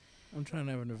I'm trying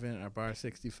to have an event at Bar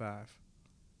 65.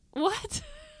 What?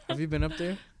 Have you been up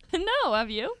there? No, have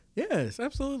you? Yes,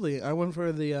 absolutely. I went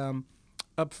for the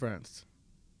upfronts.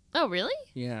 Oh, really?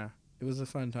 Yeah, it was a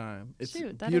fun time. It's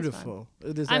Shoot, that is beautiful.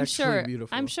 It is I'm actually sure.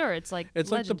 beautiful. I'm sure it's like It's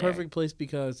like the legendary. perfect place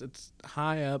because it's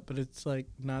high up, but it's like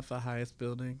not the highest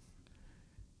building.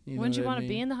 Wouldn't you want to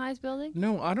be in the highest building?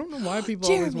 No, I don't know why people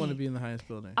always want to Jeremy. be in the highest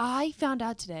building. I found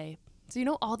out today. So you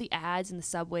know all the ads in the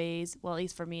subways, well, at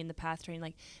least for me in the PATH train,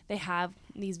 like they have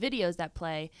these videos that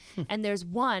play, and there's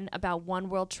one about One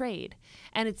World Trade,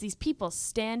 and it's these people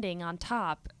standing on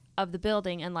top of the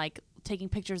building and like taking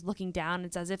pictures, looking down.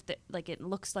 It's as if like it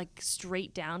looks like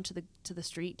straight down to the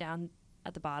street down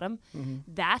at the bottom. Mm-hmm.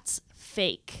 That's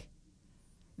fake.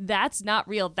 That's not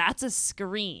real. That's a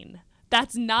screen.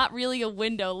 That's not really a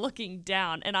window looking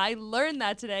down. And I learned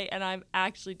that today, and I'm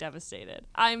actually devastated.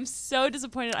 I'm so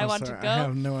disappointed. I want to go. I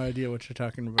have no idea what you're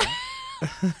talking about.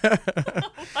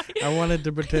 I wanted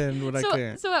to pretend what I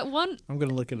can't. So at one, I'm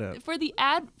gonna look it up. for the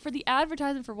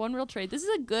advertisement for One World Trade, this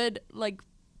is a good like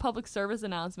public service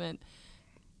announcement.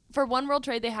 For One World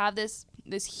Trade, they have this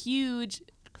huge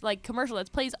like commercial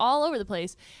that plays all over the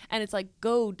place, and it's like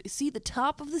go see the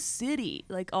top of the city,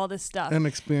 like all this stuff. An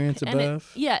experience And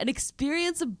above. an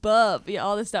experience above, yeah,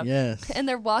 all this stuff. Yes. And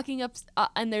they're walking up,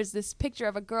 and there's this picture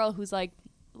of a girl who's like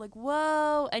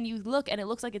whoa, and you look, and it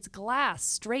looks like it's glass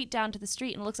straight down to the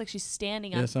street, and it looks like she's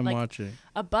standing Yes, I'm watching.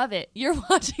 above it. You're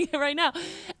watching it right now,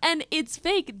 and it's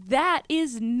fake. That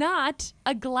is not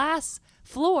a glass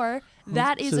floor.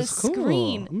 That is a This is cool.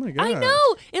 screen. Oh my I gosh.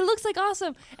 know. It looks like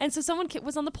awesome. And so someone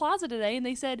was on the plaza today, and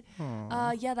they said,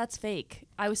 Aw. yeah, that's fake.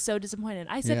 I was so disappointed.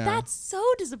 I said, Yeah. that's so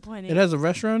disappointing. It has a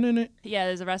restaurant in it. Yeah,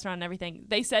 there's a restaurant and everything.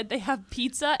 They said they have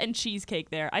pizza and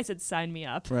cheesecake there. I said, sign me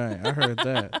up. Right, I heard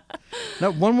that. Now,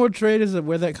 One World Trade is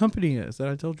where that company is that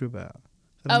I told you about.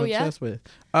 That I'm Oh, yeah? obsessed with.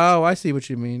 Oh, I see what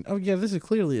you mean. Oh, yeah, this is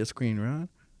clearly a screen, Ron.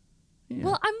 Yeah.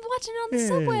 Well, I'm watching it on the Yeah.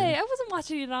 subway. I wasn't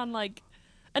watching it on like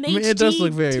an I mean, HD it does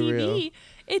look very TV. real.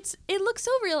 It looks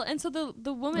so real. And so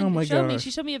the woman Oh my showed me. gosh.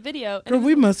 She showed me a video. And Girl, it was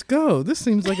we must go. This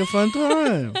seems like a fun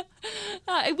time.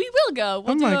 we will go.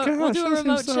 We'll Oh do my a, we'll gosh, do a this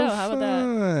remote seems so show. How about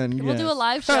that? fun. We'll do a Yes.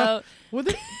 live show. would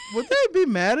they be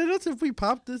mad at us if we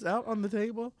popped this out on the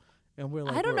table and we're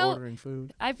like I don't we're know. ordering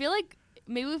food? I feel like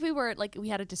maybe if we were like we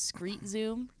had a discreet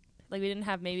Zoom, like we didn't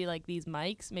have maybe like these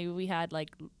mics. Maybe we had like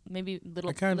maybe little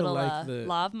I kinda little like the-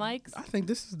 lav mics. I think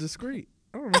this is discreet.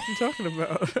 I don't know what you're talking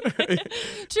about.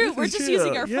 True, This we're is just chill.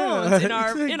 using our Yeah, phones in our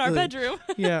exactly. bedroom.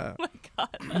 Yeah. Oh my god.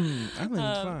 I think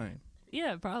it's fine.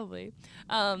 Yeah, probably.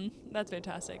 That's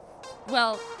fantastic.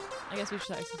 Well, I guess we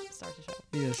should start the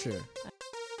show. Yeah, sure.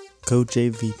 Go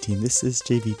JV Team. This is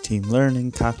JV Team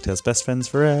Learning Cocktails. Best friends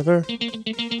forever.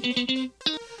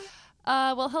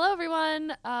 Well, hello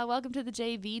everyone. Welcome to the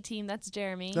JV team. That's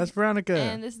Jeremy. That's Veronica.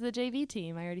 And this is the JV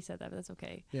team. I already said that, but that's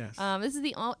okay. Yes. This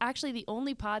is actually the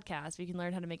only podcast where you can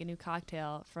learn how to make a new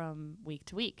cocktail from week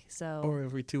to week. So or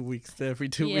every 2 weeks to every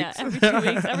 2 yeah, weeks. every 2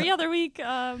 weeks, every other week,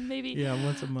 maybe. Yeah,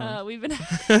 once a month. We've been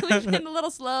a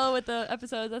little slow with the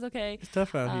episodes. That's okay. It's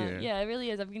tough out here. Yeah, it really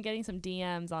is. I've been getting some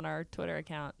DMs on our Twitter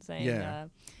account saying, Yeah.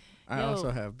 I yo. also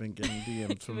have been getting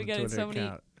DMs from We're the getting Twitter so many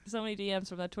account. so many DMs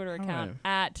from that Twitter account Oh.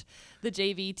 at the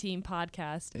JV Team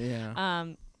Podcast. Yeah.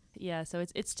 Yeah, so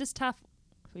it's just tough.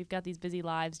 We've got these busy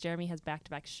lives. Jeremy has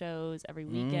back-to-back shows every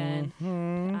weekend.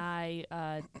 Mhm.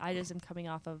 I just am coming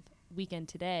off of weekend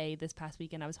today. This past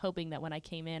weekend, I was hoping that when I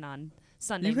came in on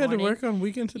Sunday You've had morning, to work on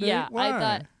weekend today? yeah, Why? I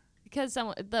thought because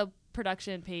the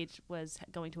production page was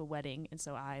going to a wedding, and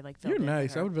so I like filled You're in for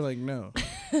nice. her. I would be like, no.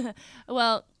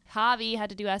 Well, Javi had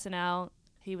to do SNL.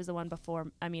 He was the one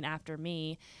after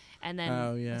me. And then,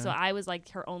 Oh, yeah. so I was like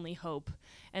her only hope.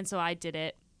 And so I did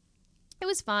it. It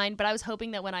was fine, but I was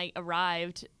hoping that when I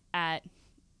arrived at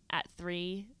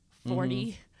 3:40 Mm-hmm.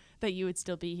 that you would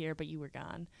still be here, but you were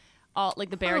gone. All like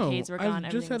the barricades were gone. I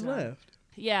just everything had was gone. left.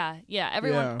 Yeah.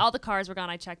 Everyone, Yeah. all the cars were gone.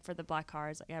 I checked for the black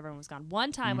cars. Like everyone was gone.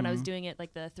 One time when I Mm-hmm. was doing it,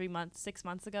 like the 6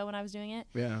 months ago when I was doing it,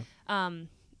 Yeah.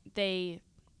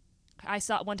 I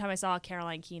saw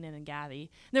Caroline Keenan and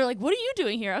Gabby. And they were like, "What are you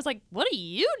doing here?" I was like, "What are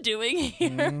you doing here?"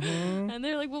 Mm-hmm. And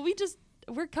they're like, "Well,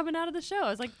 we're coming out of the show." I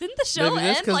was like, "Didn't the show Maybe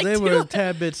that's end because like they 2 were a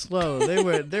tad bit slow. They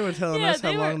were telling Yeah, us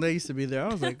how they long were- they used to be there. I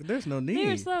was like, there's no need. They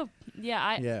were slow.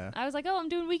 Yeah, Yeah. I was like, "Oh, I'm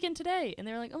doing weekend today," and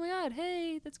they were like, "Oh my god,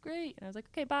 hey, that's great." And I was like,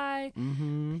 "Okay, bye."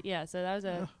 Mm-hmm. Yeah, so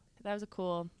that was a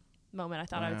cool moment. I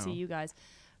thought I would see Wow. you guys,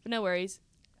 but no worries.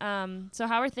 So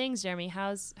how are things, Jeremy?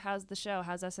 How's the show?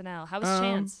 How's SNL? How was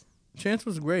Chance? Chance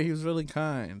was great. He was really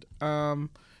kind. It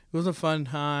was a fun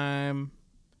time.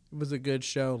 It was a good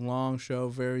show, long show,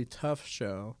 very tough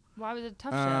show. Why was it a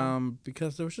tough show?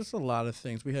 Because there was just a lot of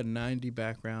things. We had 90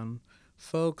 background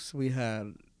folks. We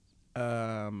had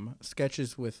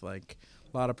sketches with like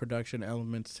a lot of production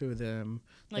elements to them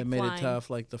Like that made flying. it tough,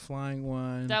 like the flying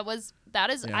one. That is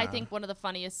I Yeah. think one of the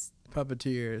funniest.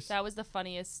 Puppeteers. That was the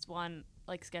funniest one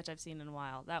like sketch I've seen in a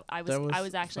while. I That was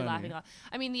was actually funny. laughing a lot.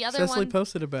 I mean the other Cecily one.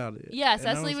 posted about it. Yeah, and I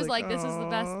Cecily was like, "This is the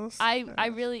best." "Aw, I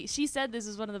really. She said this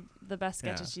is one of the best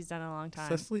sketches Yeah. she's done in a long time.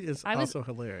 Cecily is I was- also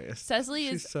hilarious. Cecily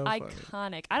She's is so funny.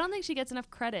 iconic. I don't think she gets enough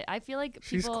credit. I feel like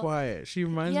She's people. quiet. She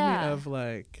reminds Yeah. me of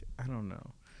like, I don't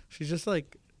know. She's just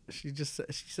like she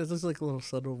says those like little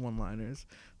subtle one-liners.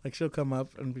 Like she'll come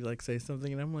up and be like say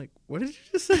something, and I'm like, what did you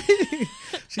just say?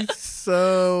 She's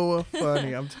so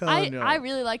funny. I'm telling you. I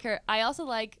really like her. I also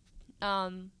like,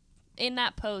 in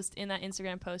that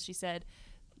Instagram post, she said,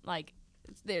 like,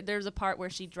 there's a part where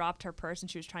she dropped her purse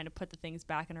and she was trying to put the things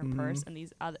back in her purse, and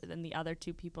the other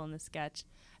two people in the sketch,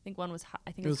 I think one was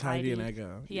it was Heidi and Heidi.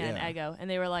 Ego. Yeah, and Ego, and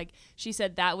they were like, she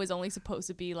said that was only supposed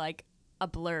to be like a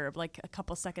blurb, like a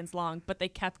couple seconds long, but they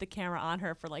kept the camera on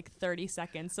her for like 30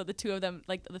 seconds, so the two of them,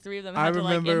 like the three of them, had I to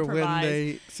like remember improvise. when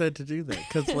they said to do that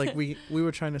because like we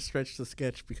were trying to stretch the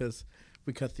sketch because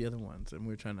we cut the other ones and we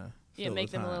were trying to fill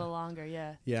make the them a time. little longer.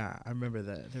 Yeah. Yeah, I remember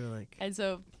that. They were like, And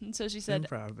so she said,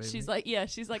 improv, baby. she's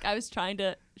like, I was trying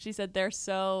to, she said, their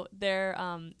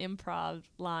improv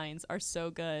lines are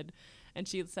so good. And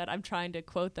she said, I'm trying to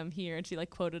quote them here. And she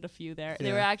like quoted a few there.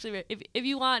 They were Yeah. actually, if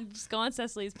you want, just go on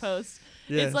Cecily's post.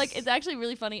 Yes. It's like, it's actually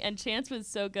really funny. And Chance was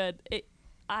so good.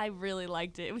 I really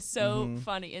liked it. It was so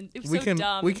funny. And it was so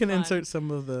dumb. we and can fun. insert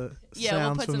some of the Yeah, we'll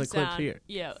sounds put from some the clip sound. here.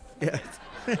 Yeah. Yeah.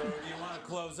 So, do you want to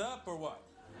close up or what?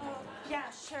 Oh, yeah,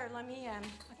 sure. Let me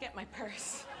get my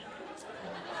purse.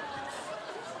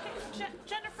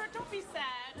 Jennifer, don't be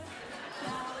sad. No,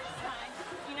 it's fine.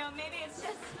 You know, maybe it's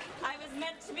just I was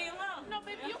meant to be alone. No,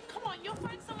 baby, come on. You'll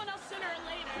find someone else sooner or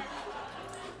later.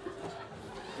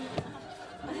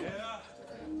 Yeah,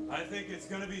 I think it's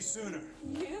gonna be sooner.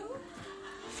 You?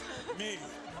 Me.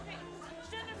 Okay,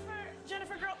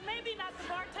 Jennifer, girl, maybe not the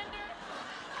bartender.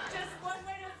 Just one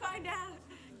way to find out.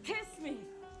 Kiss me.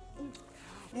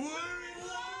 We're in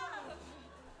love.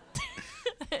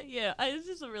 Yeah, it's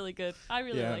just a really good. I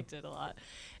really Yeah. liked it a lot.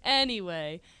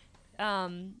 Anyway,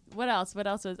 what else? What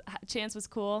else was Chance was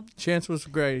cool? Chance was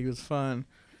great. He was fun.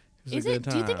 It was a good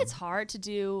time. Do you think it's hard to be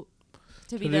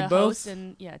To the do both? host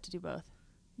and to do both?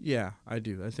 Yeah, I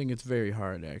do. I think it's very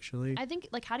hard, actually. I think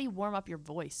like how do you warm up your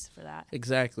voice for that?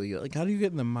 Exactly. Like, how do you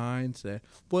get in the mindset?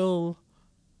 Well,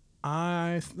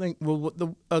 I think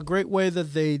a great way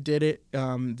that they did it.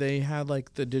 They had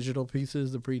like the digital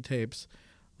pieces, the pre-tapes,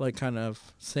 like kind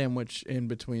of sandwiched in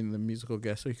between the musical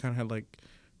guests. So he kind of had like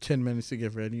 10 minutes to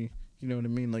get ready. You know what I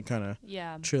mean? Like kind of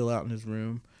Yeah. chill out in his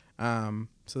room.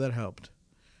 So that helped.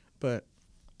 But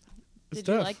it's Did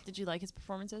tough. you like his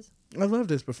performances? I loved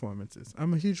his performances.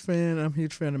 I'm a huge fan. I'm a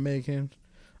huge fan of Macon.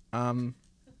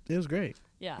 It was great.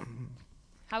 Yeah.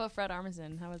 How about Fred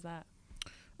Armisen? How was that?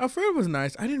 Fred was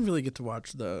nice. I didn't really get to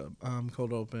watch the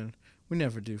cold open. We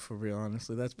never do, for real,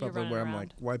 honestly. That's You're probably running where I'm around. like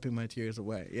wiping my tears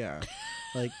away. Yeah.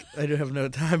 Like I do have no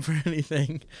time for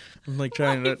anything. I'm like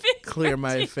trying to Wiping clear your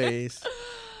my tears. face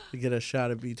to get a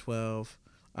shot of B12.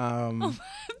 B12.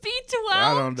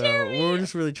 I don't know. Jeremy? We're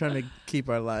just really trying to keep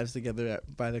our lives together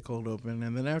by the cold open,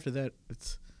 and then after that,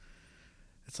 it's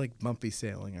like bumpy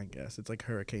sailing, I guess. It's like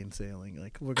hurricane sailing.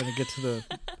 Like we're gonna get to the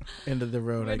end of the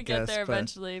road, We're I gonna guess. get there but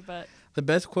eventually, but the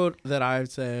best quote that I've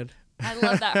said. I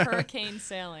love that hurricane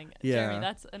sailing. Yeah. Jeremy,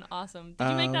 that's an awesome. Did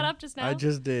you make that up just now? I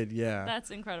just did, yeah. That's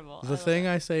incredible. The thing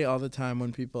I say all the time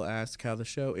when people ask how the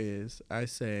show is, I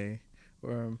say,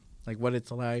 or like what it's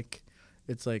like.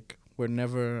 It's like we're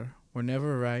never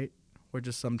right. We're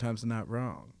just sometimes not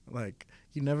wrong. Like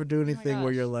you never do anything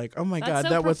where gosh. you're like, oh my That's god, so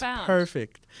that profound. was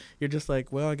perfect. You're just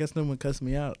like, well, I guess no one cussed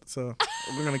me out, so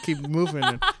we're gonna keep moving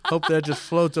and hope that just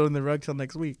floats on the rug till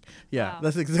next week. Yeah, Wow.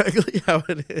 that's exactly how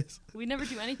it is. We never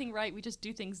do anything right. We just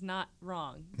do things not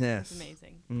wrong. Yes. It's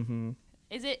amazing. Mm-hmm.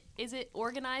 Is it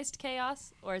organized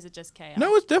chaos or is it just chaos?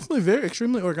 No, it's definitely very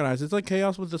extremely organized. It's like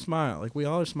chaos with a smile. Like we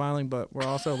all are smiling, but we're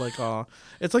also like all.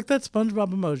 It's like that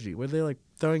SpongeBob emoji where they're like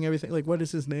throwing everything. Like, what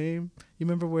is his name? You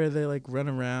remember where they like run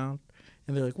around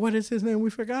and they're like, what is his name? We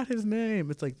forgot his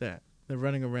name. It's like that. They're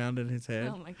running around in his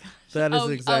head. Oh my gosh. That is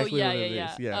exactly yeah, what it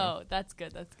yeah, is. yeah. Yeah. Oh, that's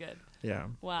good. That's good. Yeah.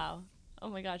 Wow. Oh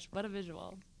my gosh, what a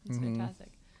visual. That's Mhm. fantastic.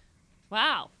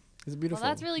 Wow. It's beautiful. Well,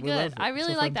 that's really We love good. it. I It's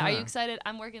really a like fun that. Are you time. excited?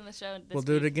 I'm working the show this We'll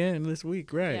do it week. again this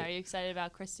week, right? Yeah, are you excited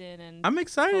about Kristen and I'm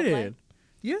excited.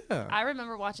 Yeah. I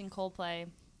remember watching Coldplay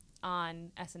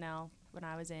on SNL when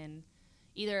I was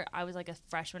like a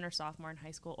freshman or sophomore in high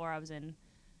school, or I was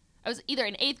either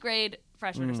in 8th grade,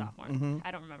 freshman or sophomore. mhm.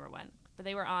 I don't remember when. But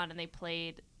they were on and they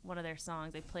played one of their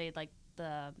songs. They played like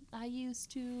the I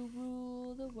used to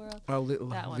rule the world. Oh,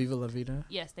 That one. Viva La Vida.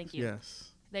 Yes, thank you.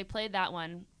 Yes. They played that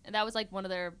one. And that was like one of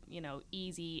their,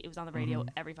 easy. It was on the radio Mm-hmm.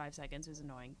 every 5 seconds. It was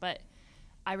annoying. But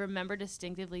I remember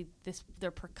distinctively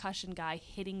their percussion guy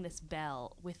hitting this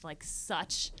bell with like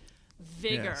such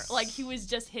vigor. Yes. Like he was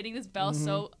just hitting this bell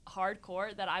so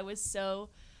hardcore that I was so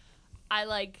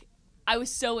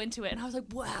into it, and I was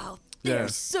like, wow, they're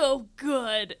Yes. so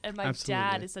good. And my dad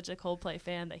Absolutely. is such a Coldplay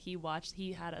fan that he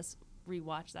had us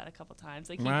rewatch that a couple times.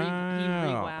 Like he Wow.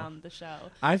 rewound the show.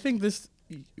 I think this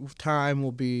time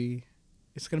will be.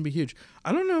 It's going to be huge.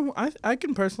 I don't know. I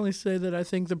can personally say that I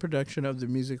think the production of the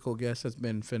musical guest has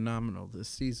been phenomenal this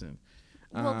season.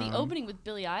 Well, the opening with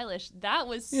Billie Eilish, that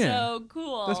was yeah. so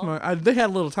cool. That's they had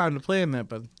a little time to play in that,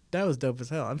 but that was dope as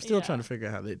hell. I'm still Yeah. trying to figure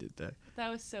out how they did that. That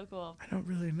was so cool. I don't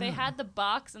really know. They had the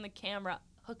box and the camera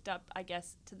hooked up, I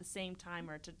guess, to the same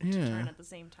timer to Yeah. turn at the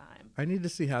same time. I need to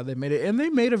see how they made it, and they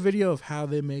made a video of how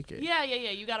they make it. Yeah.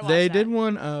 You gotta watch They that. did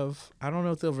one of, I don't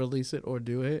know if they'll release it or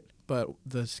do it, but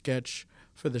the sketch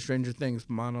for the Stranger Things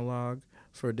monologue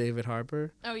for David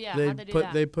Harper. Oh yeah, they how'd they do put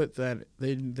that? they put that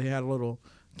they had a little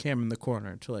camera in the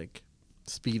corner to like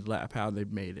speed lap how they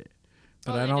made it.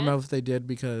 But Oh, I they don't did? know if they did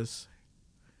because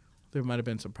there might have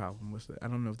been some problem with it. I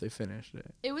don't know if they finished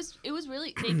it. It was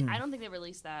really. I don't think they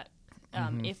released that.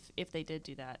 Mm-hmm. If they did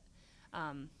do that,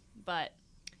 but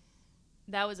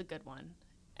that was a good one.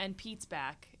 And Pete's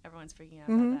back. Everyone's freaking out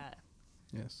Mm-hmm. about that.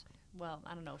 Yes. Well,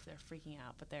 I don't know if they're freaking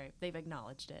out, but they've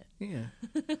acknowledged it. Yeah.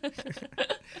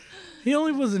 He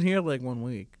only wasn't here like 1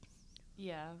 week.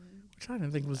 Yeah. Which I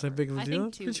didn't think was that big of a I deal.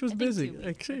 think two- But she was I think busy. 2 weeks.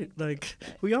 Like I shit. think Like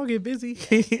that- we all get busy.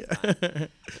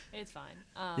 It's fine.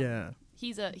 Yeah.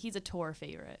 He's a tour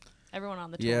favorite. Everyone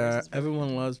on the tour. Yeah,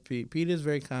 everyone loves Pete. Pete is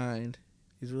very kind.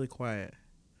 He's really quiet.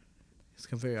 He's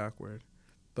very awkward,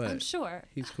 but I'm sure.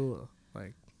 he's cool.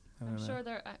 Like I don't I'm know. sure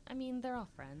they're all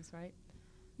friends, right?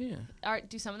 Yeah.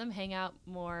 Do some of them hang out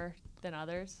more than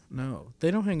others? No, they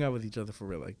don't hang out with each other for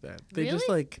real like that. They just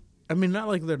Really? like. I mean, not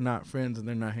like they're not friends and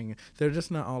they're not hanging. They're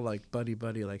just not all like buddy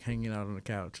like hanging out on the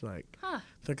couch. Like Huh.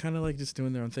 they're kind of like just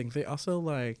doing their own thing. They also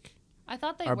like. I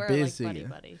thought they Are were busy. like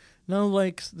buddy. No,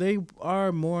 like they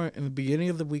are more in the beginning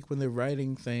of the week when they're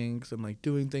writing things and like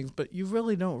doing things, but you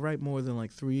really don't write more than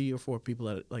like 3 or 4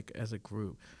 people like as a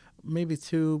group. Maybe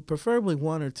 2, preferably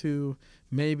 1 or 2,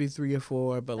 maybe 3 or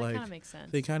 4, but That like kind of makes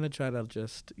sense. they kind of try to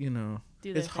just, Do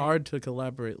their it's thing. hard to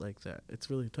collaborate like that. It's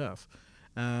really tough.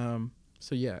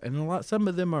 So yeah, and some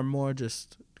of them are more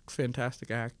just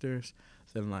fantastic actors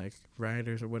than like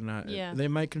writers or whatnot. Yeah. They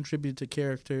might contribute to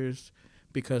characters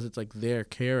because it's like their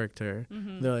character.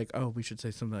 Mm-hmm. They're like, oh, we should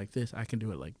say something like this. I can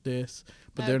do it like this.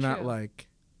 But Oh, they're not true. like,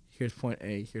 here's point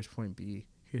A, here's point B,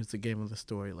 here's the game of the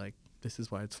story. Like, this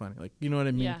is why it's funny. Like, you know what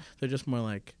I mean? Yeah. They're just more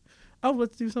like, oh,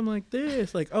 let's do something like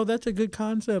this. Like, oh, that's a good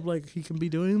concept. Like, he can be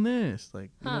doing this.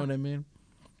 Like, you Huh. know what I mean?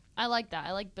 I like that.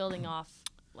 I like building off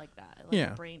like that. I like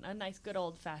Yeah. a nice good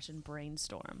old fashioned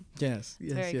brainstorm. Yes,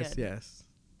 yes, Very yes, good. yes.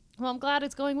 Well, I'm glad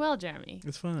it's going well, Jeremy.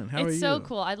 It's fun. How are It's you? so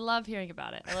cool. I love hearing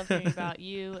about it. I love hearing about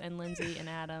you and Lindsay and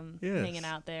Adam Yes. hanging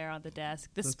out there on the desk,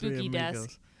 the The three spooky amigos.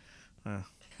 desk. Yeah.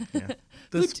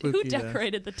 The Who spooky desk.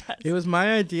 decorated the desk? It was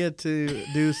my idea to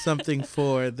do something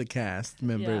for the cast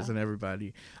members Yeah. and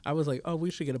everybody. I was like, oh, we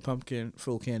should get a pumpkin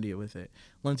full candy with it.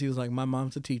 Lindsay was like, my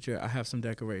mom's a teacher. I have some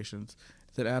decorations.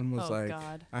 Then Adam was Oh, like,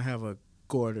 God. I have a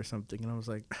gourd or something. And I was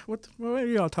like, what are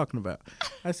y'all talking about?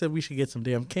 I said, we should get some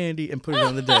damn candy and put it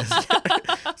on the desk.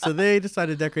 So they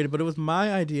decided to decorate it, but it was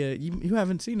my idea. You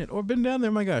haven't seen it or been down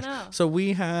there, my gosh. No. So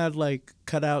we had like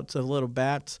cutouts of little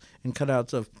bats and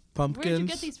cutouts of pumpkins. Where'd you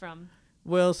get these from?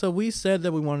 Well, so we said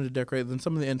that we wanted to decorate. Then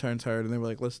some of the interns heard, and they were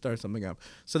like, "Let's start something up."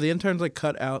 So the interns like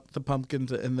cut out the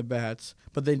pumpkins and the bats,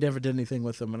 but they never did anything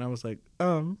with them. And I was like,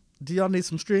 do y'all need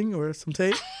some string or some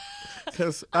tape?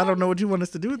 Because I don't know what you want us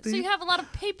to do with So these." you have a lot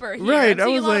of paper here. Right, I'm I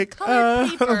seeing was a lot like, of colored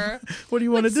paper what do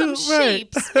you want to with do? some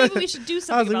shapes. Maybe we should do I was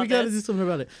something like, we about got to do this. something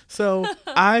about it. So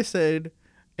I said,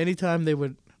 anytime they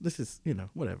would, this is,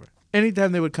 whatever.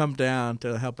 Anytime they would come down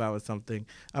to help out with something,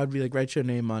 I would be like, write your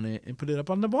name on it and put it up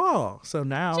on the wall. So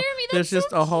now Jeremy, there's that's just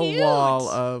so a whole cute. wall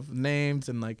of names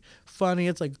and like funny.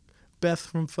 It's like Beth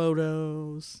from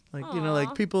photos, like Aw.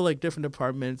 like people like different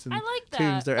departments and I like teams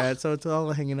that. they're at. So it's all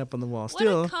hanging up on the wall. What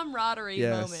Still, a camaraderie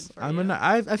yes, moment for I'm you.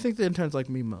 I think the interns like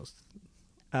me most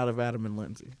out of Adam and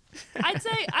Lindsay. I'd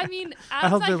say, I mean, Adam's I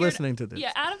hope not they're here listening to this.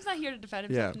 Yeah, Adam's not here to defend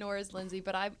himself, Yeah. nor is Lindsay.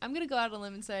 But I'm going to go out on a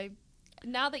limb and say,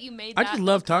 now that you made I that just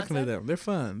love talking to concept- them. They're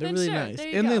fun. They're Then really sure, nice, there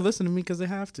you and they go. listen to me because they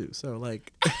have to. So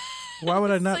like, Why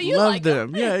would I not you love like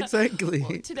them? Yeah, exactly.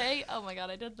 Well, today, oh my god,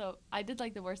 I did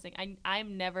like the worst thing.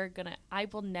 I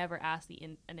will never ask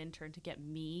an intern to get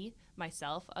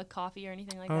myself a coffee or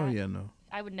anything like Oh that. yeah, no.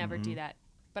 I would never do that.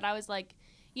 But I was like,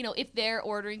 if they're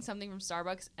ordering something from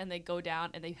Starbucks and they go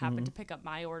down and they happen to pick up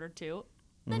my order too,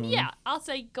 then yeah, I'll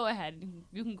say go ahead.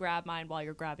 You can grab mine while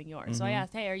you're grabbing yours. So I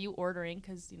asked, hey, are you ordering?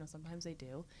 Because sometimes they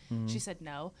do. She said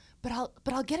no, but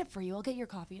I'll get it for you. I'll get your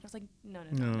coffee. And I was like,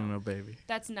 no, baby.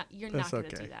 That's not. You're That's not going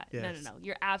to okay. do that. Yes. No.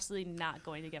 You're absolutely not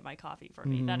going to get my coffee for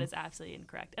me. That is absolutely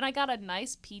incorrect. And I got a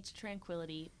nice peach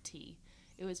tranquility tea.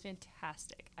 It was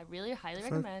fantastic. I really highly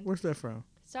recommend. Where's that from?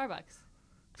 Starbucks.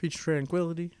 Peach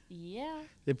Tranquility. Yeah.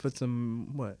 They put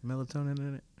some melatonin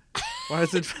in it. Why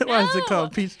is it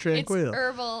called Peach Tranquil?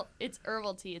 It's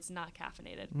herbal tea. It's not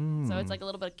caffeinated. So it's like a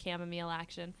little bit of chamomile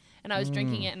action. And I was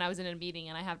drinking it and I was in a meeting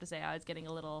and I have to say I was getting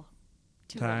a little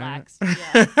too Tired? relaxed.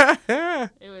 Yeah.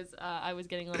 It was I was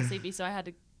getting a little sleepy, so I had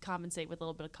to compensate with a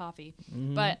little bit of coffee.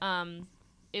 But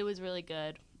it was really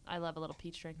good. I love a little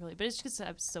peach tranquility, but it's just because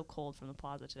I was so cold from the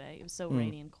plaza today. It was so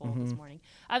rainy and cold this morning.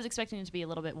 I was expecting it to be a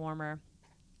little bit warmer,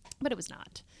 but it was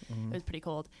not. It was pretty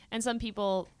cold. And some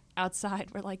people outside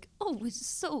were like, oh, it's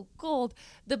so cold.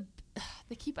 They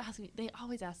keep asking me, they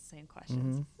always ask the same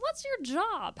questions. What's your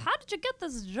job? How did you get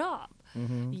this job?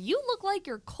 You look like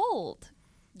you're cold.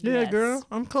 Yeah, Yes. girl,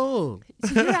 I'm cold.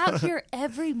 So you're out here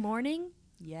every morning?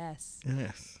 Yes.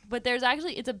 Yes. But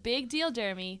it's a big deal,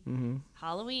 Jeremy.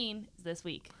 Halloween is this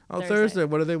week. Oh, Thursday.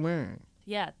 What are they wearing?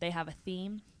 Yeah, they have a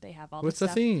theme. They have all What's the the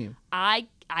stuff. theme? I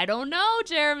don't know,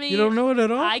 Jeremy. You don't know it at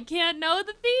all? I can't know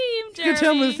the theme, You Jeremy. can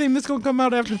tell me the theme that's gonna come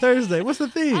out after Thursday. What's the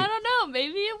theme? I don't know.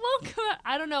 Maybe it won't come out.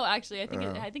 I don't know. Actually, I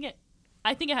think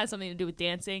it has something to do with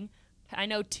dancing. I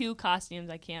know 2 costumes.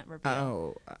 I can't reveal.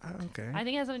 Oh, okay. I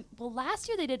think it has something. Well, last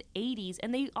year they did 80s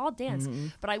and they all danced.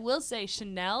 But I will say,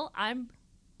 Chanel, I'm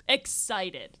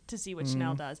excited to see what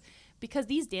Chanel does, because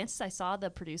these dances, I saw the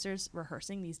producers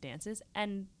rehearsing these dances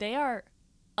and they are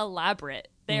elaborate.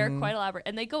 They are quite elaborate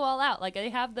and they go all out. Like they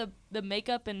have the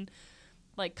makeup and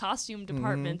like costume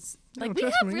departments. Like we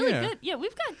have trust me, really yeah. good. Yeah,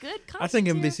 we've got good costumes. I think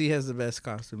here. NBC has the best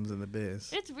costumes in the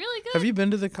biz. It's really good. Have you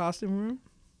been to the costume room?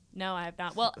 No, I have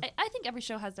not. Well, I think every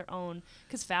show has their own,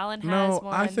 because Fallon has No,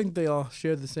 one. I think they all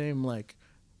share the same like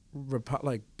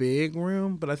big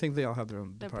room, but I think they all have their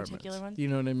own Their departments. particular ones? You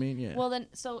know what I mean? Yeah. Well, then,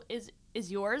 so is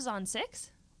yours on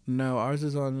 6? No, ours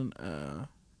is on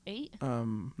 8?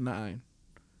 9. 9?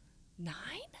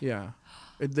 Yeah.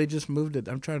 They just moved it.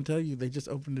 I'm trying to tell you, they just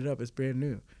opened it up. It's brand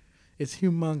new. It's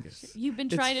humongous. You've been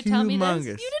It's trying to tell me this. humongous.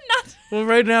 You did not. Well,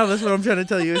 right now that's what I'm trying to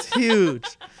tell you. It's huge.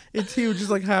 It's huge. It's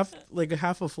like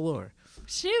half a floor.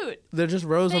 Shoot. They're just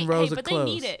rows and rows but of they clothes.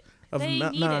 need it. Of They need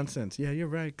it. nonsense. Yeah, you're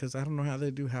right. Because I don't know how they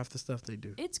do half the stuff they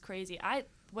do. It's crazy.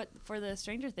 For the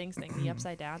Stranger Things thing, the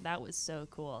Upside Down, that was so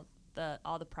cool.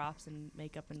 All the props and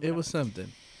makeup and It whatever. was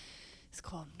something. It's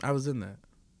cool. I was in that.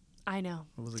 I know.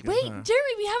 It was a good Wait, time.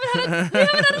 Jeremy, we haven't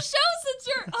had a show since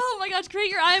you're. Oh my gosh! Create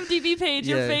your IMDb page.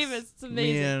 You're Yes. famous. It's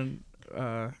amazing. Me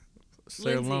and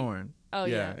Sarah Lindsay. Lauren. Oh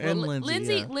yeah, and Well,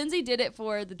 Lindsay. yeah. Lindsay did it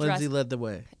for the dress, Lindsay led the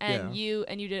way. and yeah.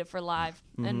 you did it for live,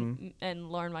 and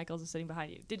Lauren Michaels is sitting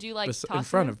behind you. Did you like Bes- talk in to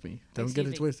front him? of me. Don't Excuse get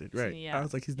it me. twisted. Excuse Right. me, yeah. I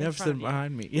was like, he's In never front sitting of you.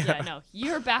 behind me. Yeah. Yeah, no,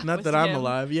 your back. Not was that to I'm him.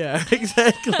 alive. Yeah,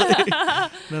 exactly.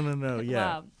 No. Yeah.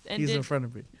 Wow. And He's in did- front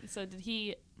of me. So did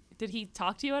he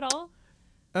talk to you at all?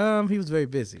 He was very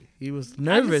busy. He was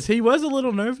nervous. He was a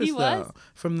little nervous He was? though.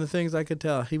 From the things I could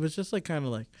tell, he was just like kind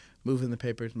of like moving the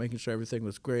papers, making sure everything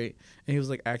was great, and he was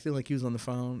like acting like he was on the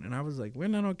phone. And I was like, "We're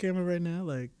not on camera right now.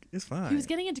 Like, it's fine." He was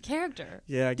getting into character.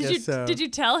 Yeah, I guess so. Did you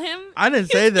tell him? I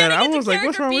didn't He say was that. getting I into was like,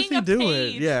 "What's character wrong with being he a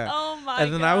doing?" page. Yeah. Oh my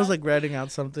And then I was God. like writing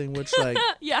out something, which like.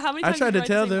 Yeah, how many I times tried did to you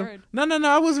tell write the same them, word? no,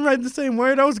 I wasn't writing the same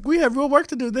word. We had real work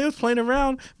to do. They was playing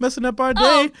around, messing up our day. Oh,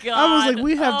 I was God. like,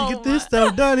 we have Oh, to get this my-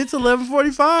 stuff done. It's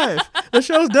 11:45. The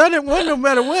show's done at 1 no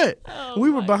matter what. Oh, We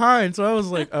were my behind, so I was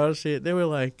like, oh shit. They were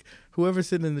like, whoever's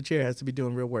sitting in the chair has to be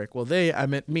doing real work. Well, I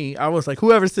meant me. I was like,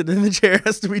 whoever's sitting in the chair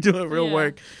has to be doing real Yeah.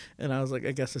 work. And I was like,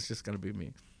 I guess it's just gonna be me.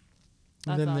 And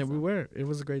That's then there awesome. we were. It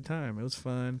was a great time. It was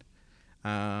fun.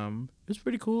 It was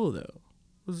pretty cool though.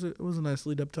 It was a nice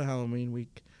lead up to Halloween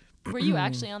week. Were you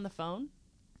actually on the phone?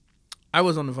 I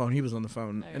was on the phone. He was on the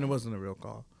phone, and Okay. it wasn't a real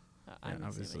call. I'm Yeah,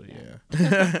 obviously, assuming,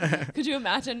 yeah. Could you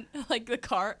imagine like the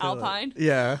car Alpine?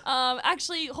 Yeah.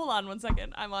 Actually, hold on 1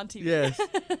 second. I'm on TV. Yes.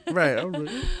 Right. I was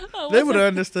like, Oh, they what's would have up?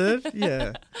 understood.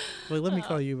 Yeah. Like, let me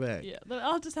call you back. Yeah,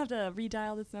 I'll just have to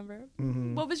redial this number.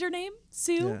 Mhm. What was your name?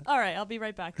 Sue? Yeah. All right, I'll be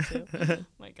right back, Sue. Oh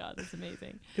my God, that's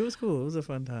amazing. It was cool. It was a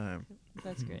fun time.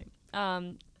 That's great.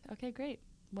 Okay, great.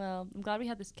 Well, I'm glad we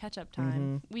had this catch-up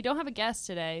time. We don't have a guest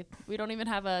today. We don't even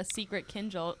have a secret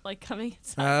Kindle coming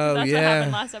inside. Oh, That's yeah. what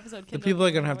happened last episode. The Kindle people are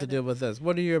came going to have over to with deal with us.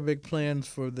 What are your big plans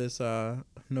for this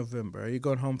November? Are you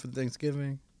going home for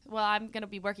Thanksgiving? it. Well, I'm gonna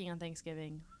be working on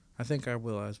Thanksgiving. I think I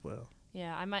will as well.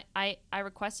 Yeah, I might. I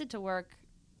requested to work.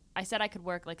 I said I could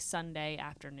work like Sunday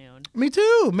afternoon. Me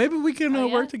too. Maybe we can Oh,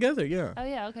 yeah? work together. Yeah. Oh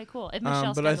yeah, okay, cool. If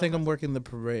Michelle But I think scheduled I'm us. working the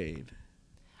parade.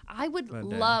 I would that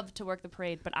day. love to work the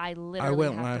parade, but I literally I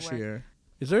went have last to work. year.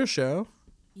 Is there a show?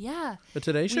 Yeah, A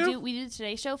Today Show? we do the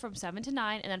Today Show from 7 to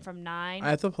 9, and then from 9.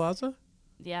 At the plaza?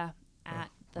 Yeah, at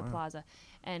the wow. plaza.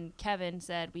 And Kevin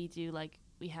said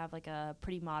we have like a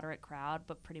pretty moderate crowd,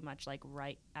 but pretty much like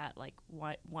right at like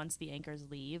once the anchors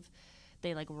leave,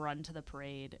 they like run to the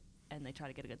parade and they try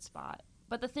to get a good spot.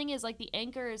 But the thing is, like, the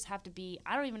anchors have to be,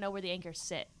 I don't even know where the anchors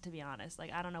sit, to be honest.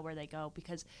 Like, I don't know where they go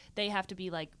because they have to be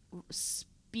like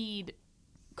speed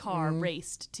car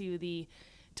raced to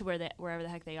wherever the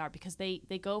heck they are, because they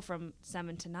go from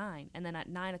 7 to 9, and then at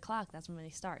 9 o'clock that's when they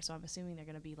start. So I'm assuming they're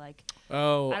gonna be like,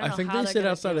 Oh, I don't I know think how they they're sit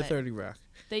gonna outside do of it. 30 Rock.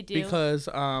 they do. Because,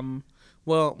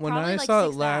 well, when Probably I like saw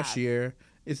it 6th last Ave. year,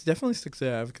 it's definitely 6th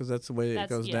Ave because that's the way it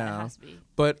goes It down. has to be.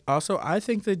 But also, I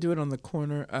think they do it on the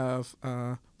corner of,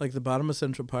 like, the bottom of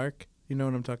Central Park. You know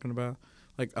what I'm talking about?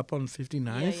 Like, up on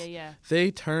 59th. Yeah.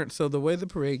 They turn, so the way the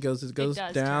parade goes, it goes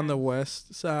does down the turn.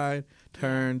 west side,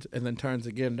 turns, and then turns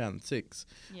again down 6.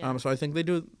 Yeah. So I think they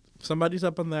do, somebody's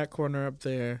up on that corner up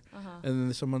there, Uh-huh. and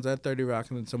then someone's at 30 Rock,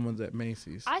 and then someone's at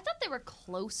Macy's. I thought they were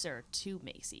closer to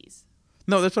Macy's.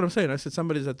 No, that's what I'm saying. I said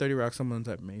somebody's at 30 Rock, someone's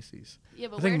at Macy's. Yeah,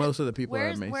 but I think where most of the people are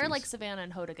at where Macy's. like Savannah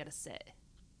and Hoda gonna sit?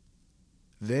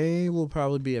 They will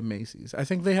probably be at Macy's. I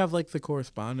think they have like the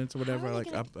correspondence or How whatever, are they like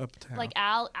gonna- uptown. Like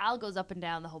Al goes up and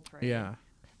down the whole parade. Yeah,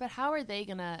 But how are they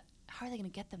gonna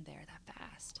get them there that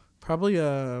fast? probably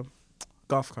a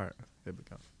golf cart. There we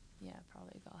go. Yeah,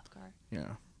 probably a golf cart.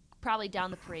 Yeah, Probably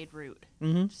down the parade route.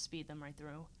 Mm-hmm. Just speed them right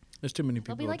through. there's too many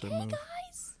They'll people be like, to "Hey move.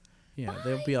 guys." Yeah,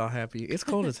 they'll be all happy. It's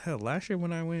cold as hell. Last year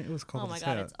when I went, it was cold Oh my as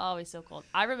god, hell. it's always so cold.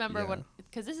 I remember Yeah.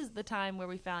 because this is the time where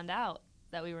we found out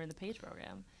that we were in the Page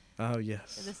program. Oh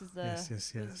yes. This is the yes.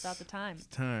 This is about the time. It's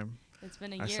time. It's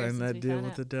been a year I since signed that we deal found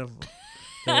with out. the devil.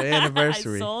 The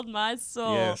anniversary. I sold my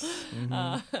soul. Yes.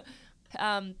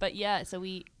 Mhm. But yeah, so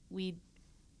we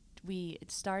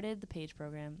started the Page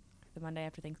program the Monday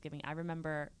after Thanksgiving. I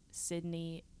remember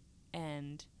Sydney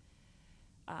and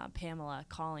Pamela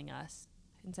calling us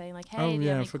and saying like, "Hey, oh do you have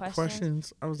yeah, any for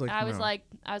questions?" I was like, I was no.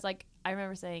 like, I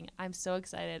remember saying, "I'm so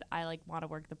excited. I like want to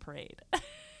work the parade."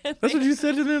 That's what you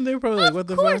said to them. They were probably like, what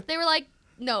the Of course, fuck? they were like,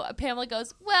 no. Pamela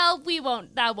goes, well,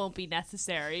 that won't be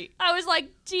necessary. I was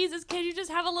like, Jesus, can you just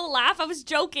have a little laugh? I was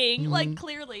joking, like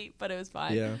clearly, but it was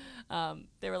fine. Yeah.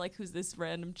 They were like, who's this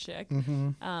random chick?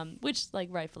 Mm-hmm. Which like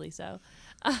rightfully so.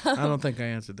 I don't think I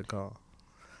answered the call.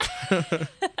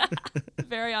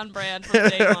 Very on brand from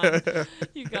day one.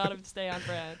 You gotta stay on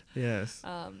brand. Yes.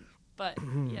 But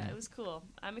yeah, it was cool.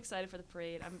 I'm excited for the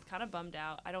parade. I'm kind of bummed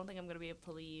out. I don't think I'm gonna be able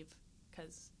to leave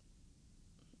because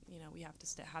we have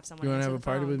to have someone. You want to answer have a the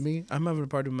party with phones. me? I'm having a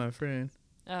party with my friend.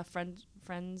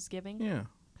 Friendsgiving. Yeah.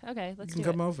 Okay, let's You can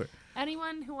do come it. over.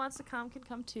 Anyone who wants to come can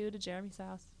come too to Jeremy's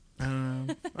house.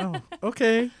 Oh,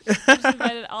 okay. Just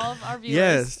invited all of our viewers.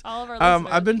 Yes. All of our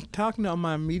listeners. I've been talking to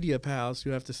my media pals who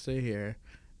have to stay here.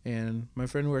 And my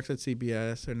friend works at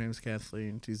CBS. Her name's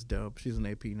Kathleen. She's dope. She's an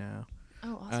AP now.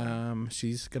 Oh, awesome.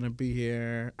 She's going to be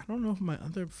here. I don't know if my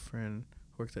other friend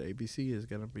who works at ABC is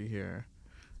going to be here.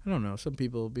 I don't know. Some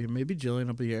people will be here. Maybe Jillian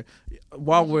will be here.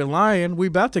 While we're lying, we're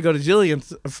about to go to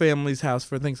Jillian's family's house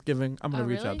for Thanksgiving. I'm going to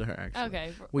reach out really? to her, actually.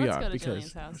 Okay, We let's are, go to because-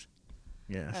 Jillian's house.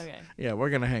 Yes. Okay. Yeah, we're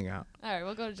going to hang out. All right,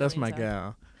 we'll go to Jillian's That's my house.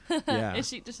 gal. Yeah. Does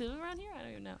she live around here? I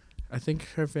don't even know. I think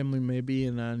her family may be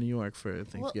in New York for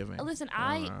Thanksgiving. Well, listen,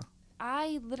 I don't know.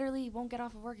 I literally won't get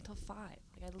off of work until 5. Like,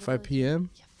 I 5 literally- p.m.?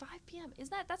 Yeah, 5 p.m. Is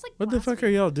that's like What the fuck are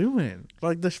blasphemy. y'all doing?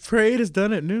 Like, the parade is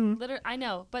done at noon. I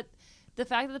know, but the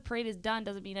fact that the parade is done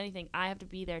doesn't mean anything. I have to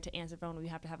be there to answer phone. We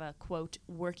have to have a, quote,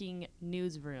 working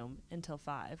newsroom until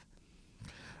 5.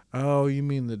 Oh, you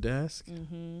mean the desk?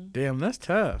 Mm-hmm. Damn, that's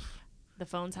tough. The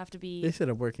phones have to They be said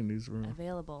a working newsroom.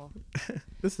 available.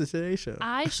 This is the Today Show.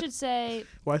 I should say...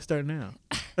 Why start now?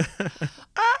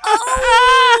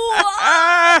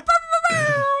 Oh!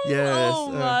 Yes.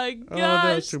 Oh my oh,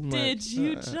 that's gosh! too much. Did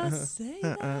you just say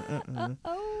that?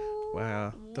 Oh!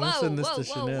 Wow. Don't Whoa, send this whoa, to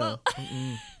whoa, Chanel. whoa.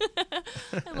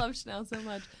 Mm-mm. I love Chanel so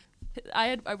much.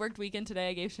 I worked weekend today.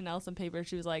 I gave Chanel some paper.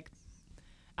 She was like,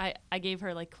 I gave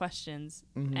her like questions,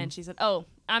 Mm-hmm. and she said, "Oh,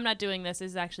 I'm not doing this.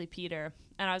 This is actually Peter."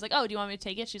 And I was like, "Oh, do you want me to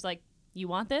take it?" She's like, "You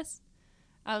want this?"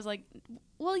 I was like,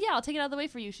 "Well, yeah, I'll take it out of the way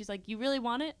for you." She's like, "You really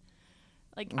want it?"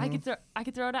 Like I could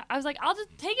throw it out. I was like, I'll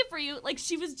just take it for you. Like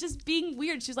she was just being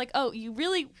weird. She was like, oh, you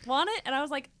really want it? And I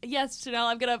was like, yes, Chanel,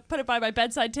 I'm going to put it by my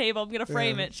bedside table. I'm going to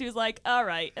frame it. She was like, all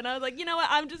right. And I was like, you know what?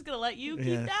 I'm just going to let you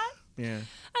keep that. Yeah.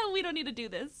 Oh, we don't need to do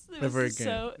this. It was Never just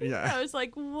again. so. Yeah. I was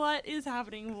like, what is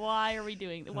happening? Why are we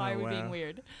doing? Why are we being wow.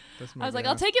 weird? That's I was like,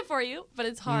 I'll take it for you, but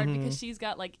it's hard because she's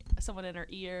got like someone in her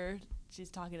ear. She's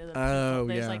talking to the people. Oh,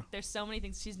 There's yeah. like there's so many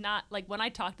things. She's not like when I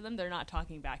talk to them, they're not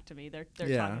talking back to me. They're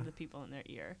Yeah. talking to the people in their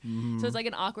ear. So it's like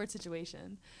an awkward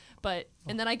situation. But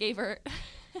and then I gave her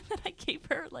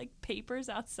like papers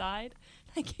outside.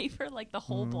 I gave her like the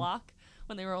whole block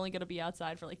when they were only going to be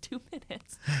outside for like 2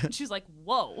 minutes. And she was like,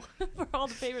 whoa, for all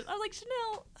the papers. I was like,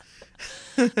 Chanel,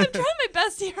 I'm trying my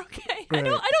best here, okay? I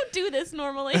don't do this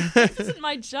normally. This isn't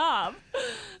my job.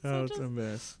 Oh, it's a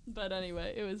mess. But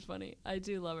anyway, it was funny. I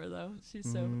do love her though.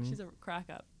 She's she's a crack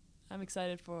up. I'm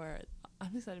excited for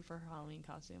her Halloween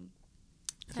costume.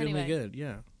 It's going to be good.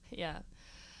 Yeah. Yeah.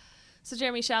 So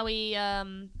Jeremy, shall we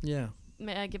Yeah.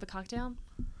 may I give a cocktail?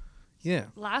 Yeah.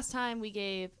 Last time we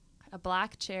gave a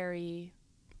black cherry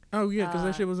Oh, yeah, because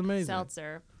that shit was amazing.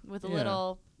 seltzer with a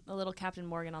Yeah. little Captain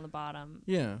Morgan on the bottom.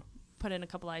 Yeah. Put in a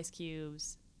couple ice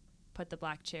cubes, put the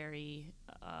black cherry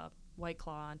White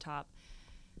Claw on top,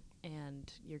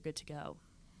 and you're good to go.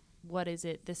 What is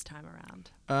it this time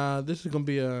around? This is going to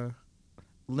be a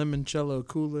limoncello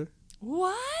cooler.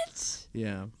 What?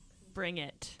 Yeah. Bring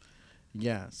it.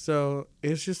 Yeah. So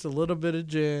it's just a little bit of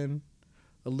gin,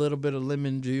 a little bit of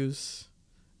lemon juice,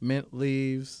 mint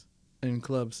leaves, and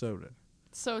club soda.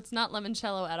 So it's not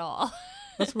limoncello at all.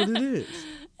 That's what it is.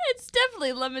 It's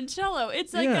definitely limoncello.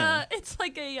 It's like Yeah. it's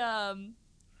like a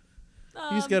You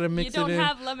just gotta mix it You don't in.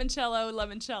 have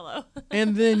limoncello.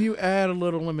 And then you add a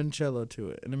little limoncello to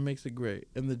it, and it makes it great.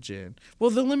 And the gin. Well,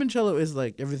 the limoncello is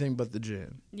like everything but the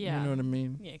gin. Yeah. You know what I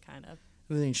mean? Yeah, kind of.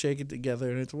 And then you shake it together,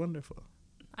 and it's wonderful.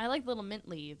 I like the little mint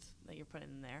leaves that you're putting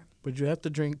in there. But you have to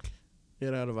drink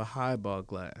it out of a highball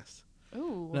glass.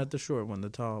 Ooh. Not the short one, the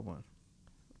tall one.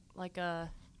 Like a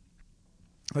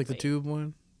Like the Wait. tube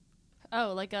one?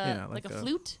 like a Yeah, like like a a-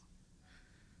 flute?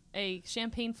 A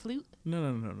champagne flute?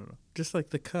 No. Just like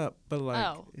the cup, but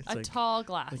like it's a like, tall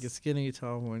glass. like a skinny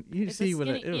tall one. You It's a see what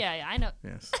skinny- it? yeah, I know.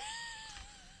 Yes.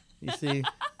 You see?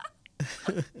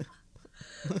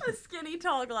 A skinny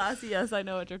tall glass. Yes, I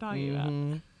know what you're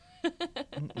talking Mhm.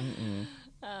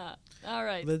 about. All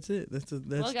right. That's it. That's the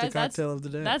Well, guys, cocktail of the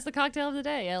day. That's the cocktail of the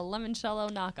day, a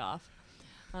limoncello knockoff.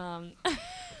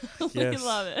 We Yes.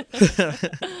 love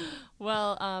it.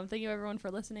 Well, thank you everyone for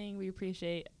listening. We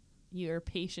appreciate your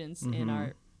patience in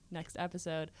our next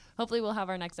episode. Hopefully we'll have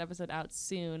our next episode out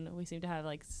soon. We seem to have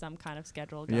like some kind of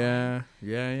schedule going. Yeah.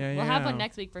 We'll have one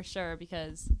next week for sure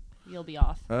because you'll be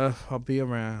off. I'll be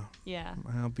around. Yeah.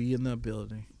 I'll be in the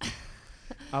building.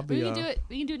 I'll be We can off. do it.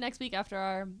 We can do it next week after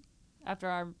our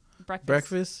breakfast.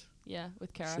 Breakfast? Yeah,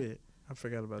 with Kara. Shit. I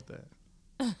forgot about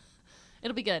that.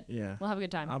 It'll be good. Yeah. We'll have a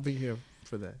good time. I'll be here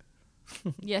for that.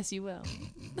 Yes, you will.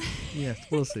 Yes,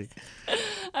 we'll see.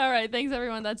 All right. Thanks,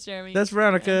 everyone. That's Jeremy. That's And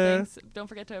Veronica. thanks. Don't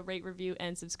forget to rate, review,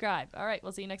 and subscribe. All right.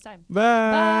 We'll see you next time.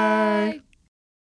 Bye.